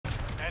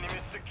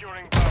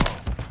securing Bravo.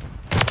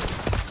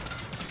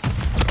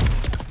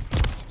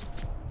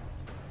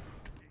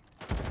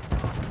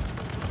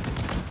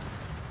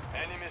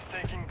 Enemies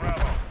taking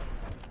Bravo.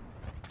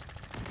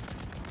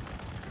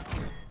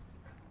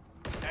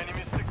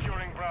 Enemies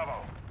securing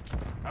Bravo.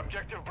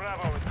 Objective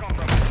Bravo is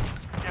compromised.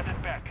 Get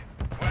it back.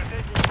 We're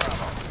taking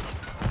Bravo.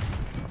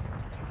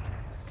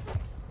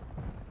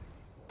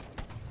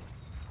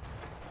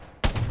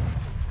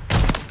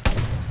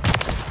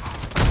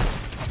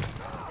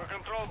 We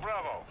control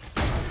Bravo.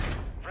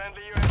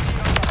 Friendly UAV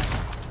online.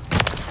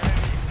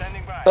 UAV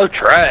standing by. Oh,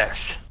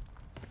 trash.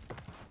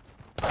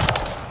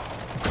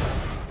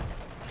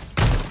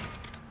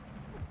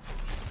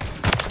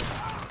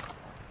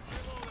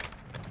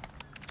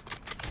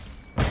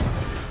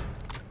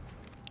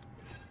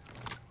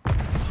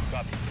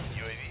 Copy.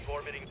 UAV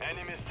orbiting.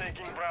 Enemies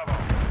taking Bravo.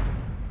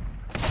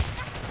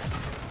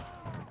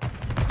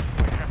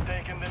 We have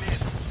taken the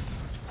lead.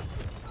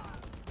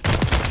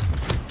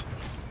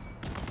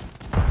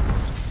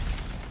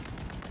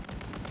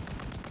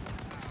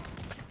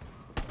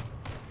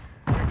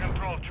 We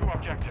control 2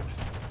 objectives.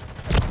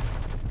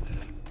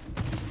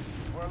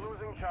 We're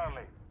losing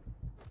Charlie.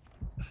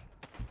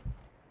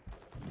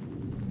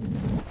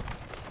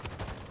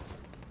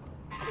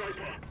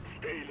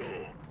 Stay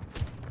low.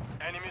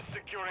 Enemies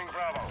securing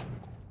Bravo.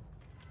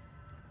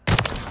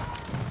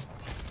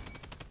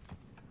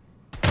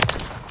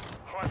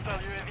 Hostile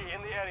UAV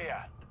in the area.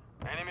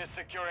 Enemies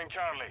securing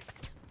Charlie.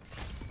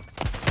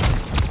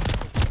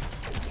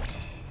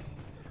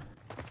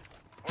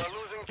 We're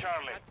losing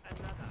Charlie.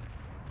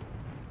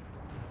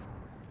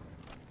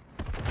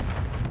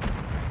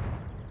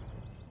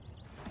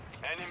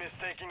 Enemies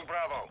taking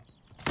Bravo.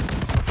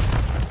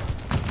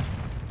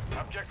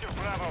 Objective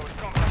Bravo is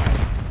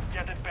compromised.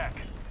 Get it back.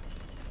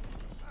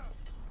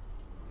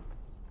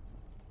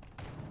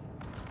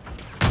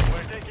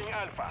 We're taking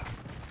Alpha.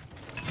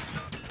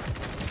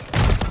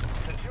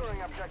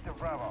 Securing objective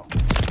Bravo.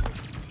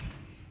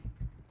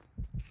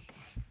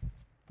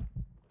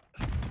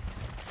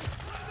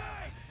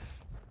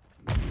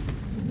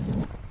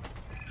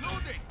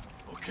 Loading!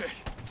 Okay.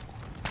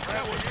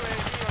 Bravo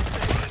UAV on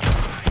station.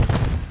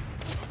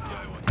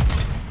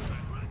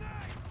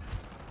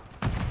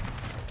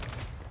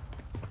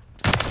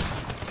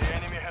 The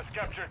enemy has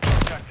captured 2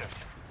 objectives.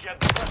 Get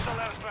the hostile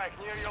airstrike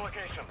near your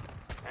location.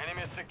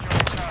 Enemy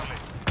securing Charlie.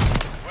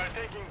 We're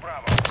taking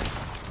Bravo.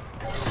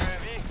 UAV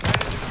ready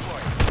to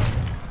deploy.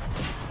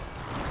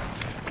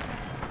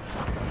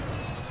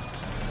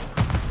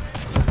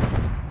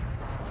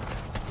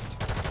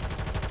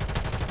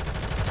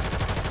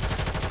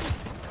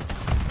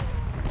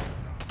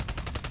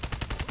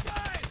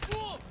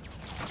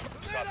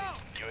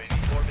 UAV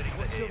orbiting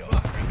the AO.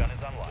 Recon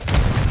is online.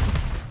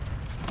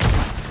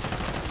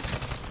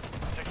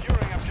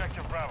 Securing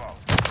objective Bravo.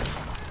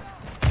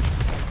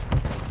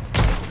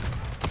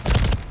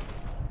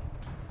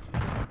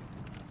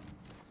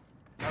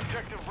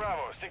 Objective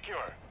Bravo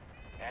secure.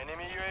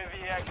 Enemy UAV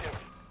active.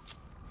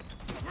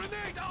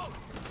 Grenade out!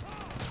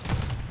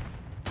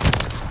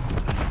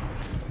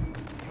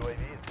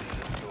 UAV is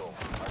in fuel.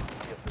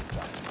 RTB at this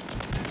time.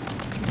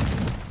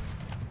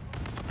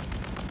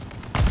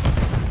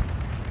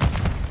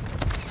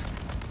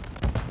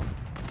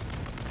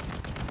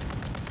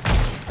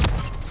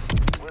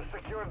 We've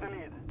secured the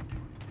lead.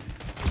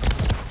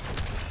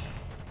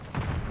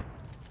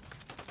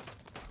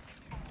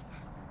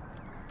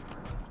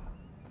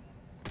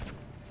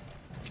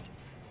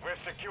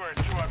 We've secured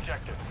 2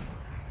 objectives.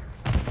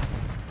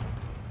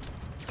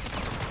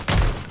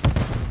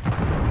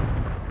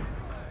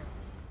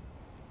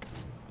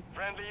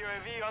 Friendly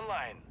UAV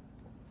online.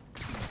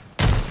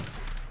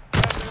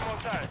 Friendly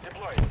montage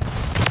deployed.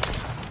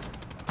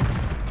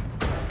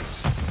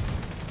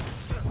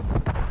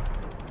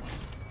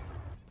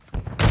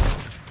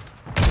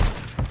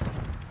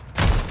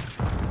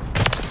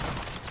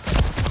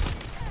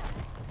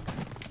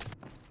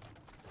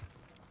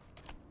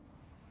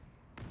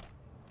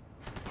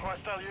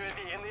 Hostile UAV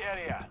in the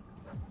area.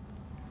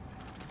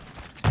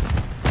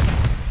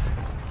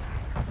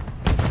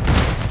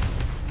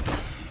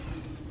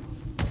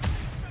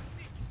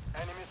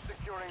 Enemies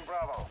securing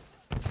Bravo.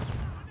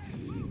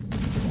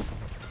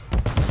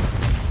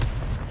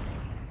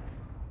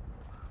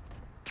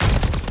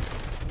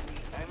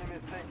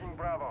 Enemies taking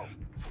Bravo.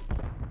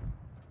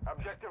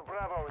 Objective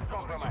Bravo is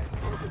compromised.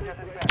 Get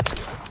it back.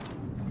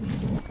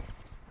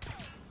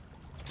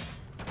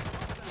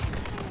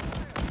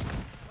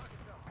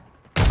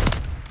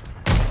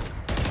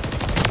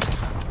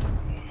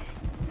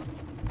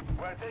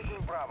 We're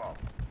taking Bravo.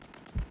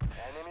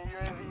 Enemy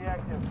UAV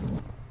active.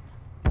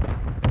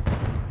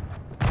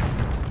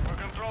 We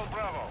control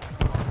Bravo.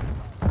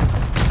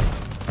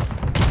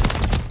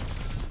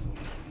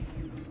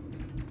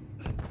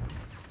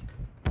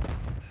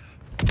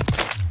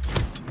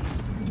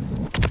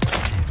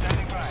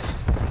 Standing by.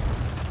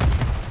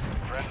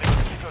 Friendly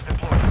mosquito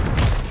deployed.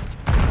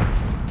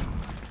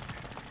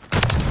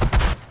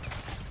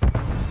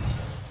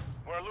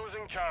 We're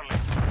losing Charlie.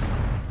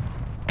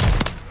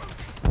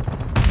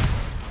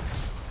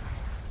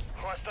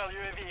 Hostile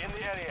UAV in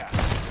the area.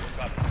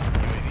 Copy.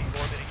 UAV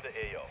orbiting the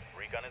AO.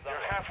 Recon is You're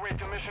online. halfway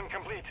to mission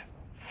complete.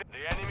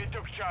 The enemy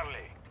took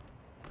Charlie.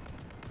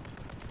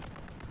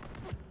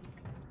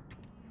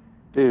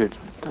 Dude,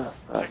 what the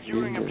fuck? You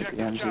Securing didn't get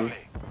the objective MG.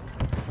 Charlie.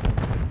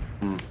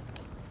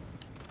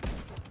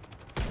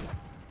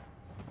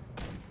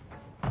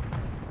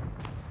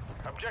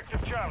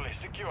 Objective Charlie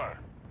secure.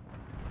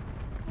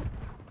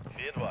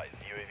 Be advised,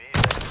 UAV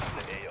is exiting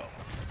the AO.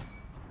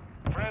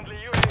 Friendly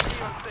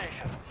UAV on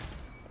station.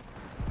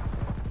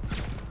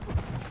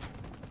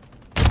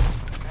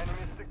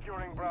 Enemy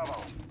securing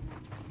Bravo.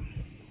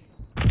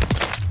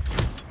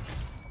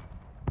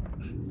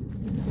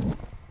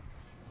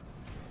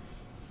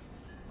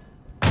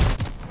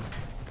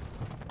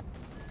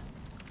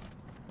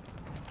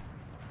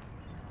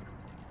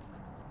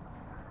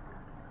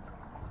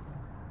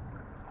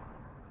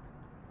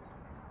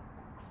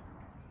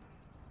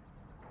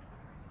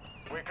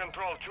 We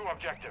control 2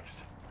 objectives.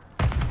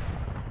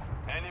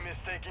 Enemies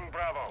taking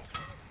Bravo.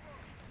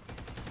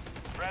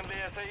 Friendly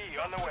SAE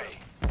on the way.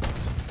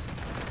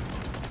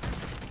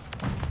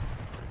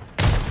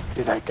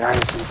 Dude, that guy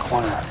is in the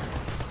corner.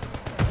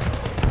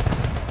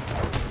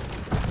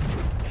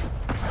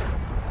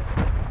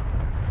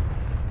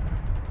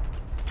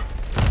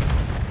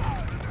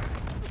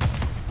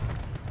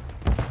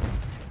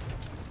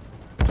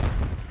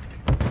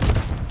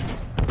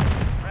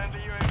 Friendly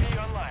UAV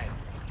online.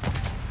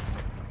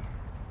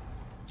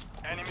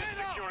 Enemies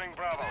securing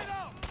Bravo.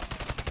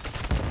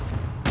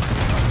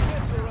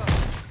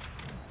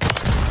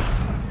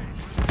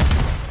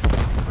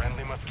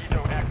 Friendly Mosquito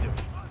active.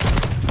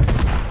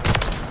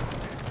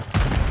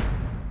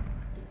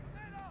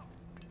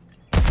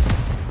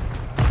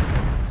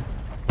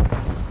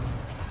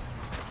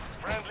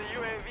 Friendly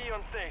UAV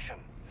on station.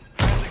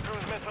 Friendly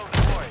cruise missile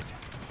deployed.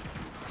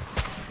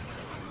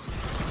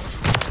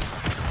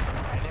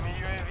 Enemy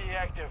UAV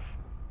active.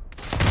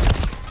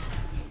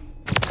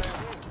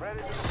 UAV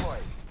ready to deploy.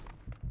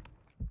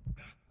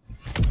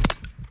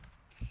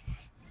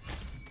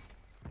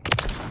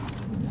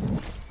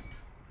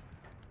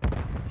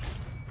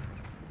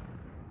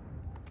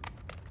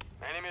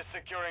 Enemy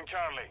securing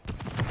Charlie.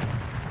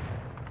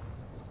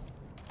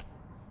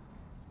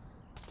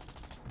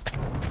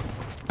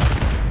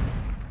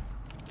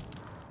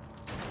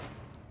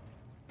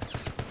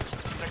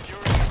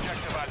 Securing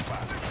objective Alpha.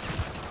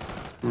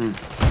 We're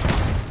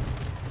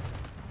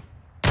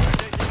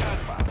taking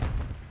Alpha.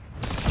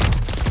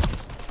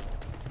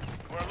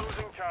 We're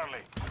losing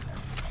Charlie.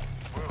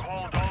 We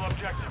hold all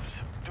objectives.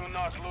 Do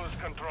not lose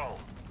control.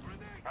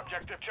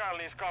 Objective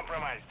Charlie is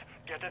compromised.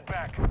 Get it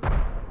back.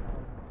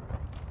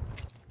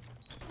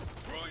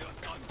 Throw your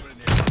gun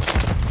grenade.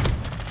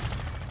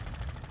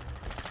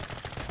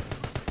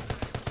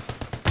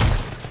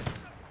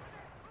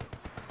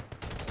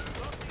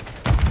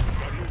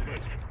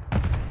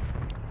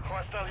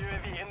 Hostile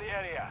UAV in the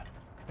area.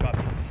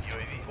 Copy.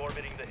 UAV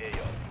orbiting the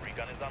AO.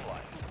 Recon is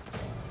online.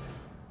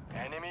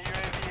 Enemy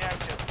UAV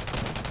active.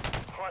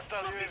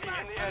 Hostile UAV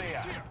in the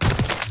area.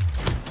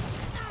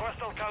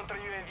 Hostile counter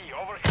UAV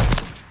overhead.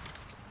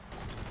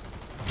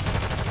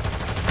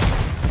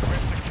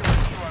 We're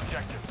securing 2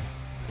 objectives.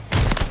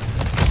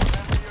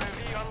 Friendly UAV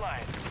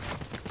online.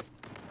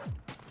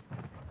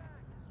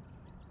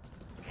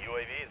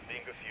 UAV is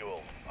being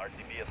refueled.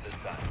 RTB at this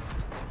time.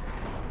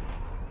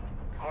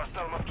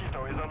 Hostile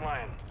Mosquito is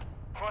online.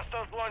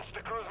 Hostiles launched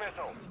the cruise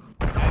missile.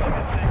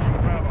 Enemy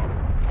taking Bravo.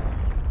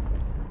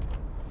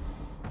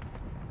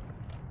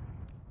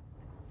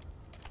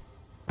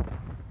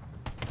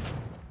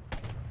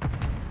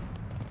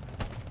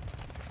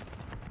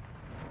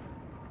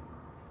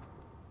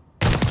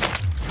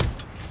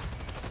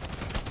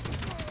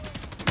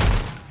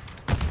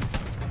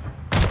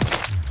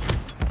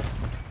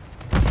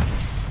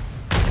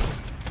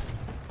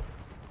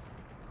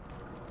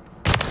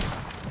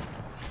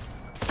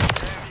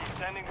 UAV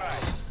standing by.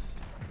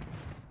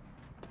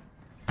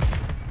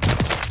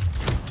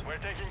 We're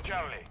taking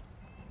Charlie.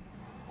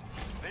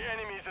 The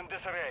enemy is in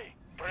disarray.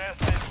 Press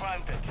the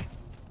advantage.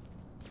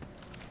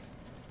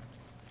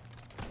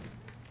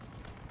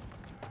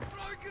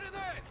 Throw a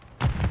grenade.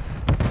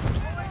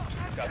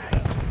 Copy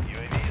that.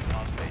 UAV is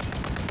on station.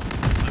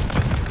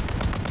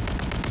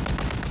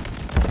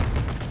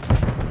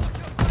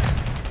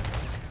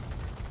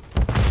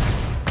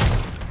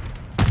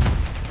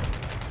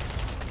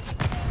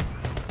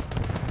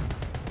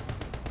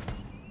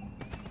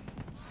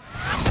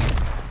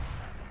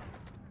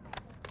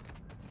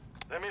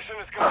 The mission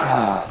is complete.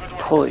 Good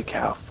work. Holy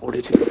cow,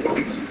 42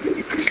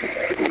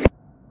 kills.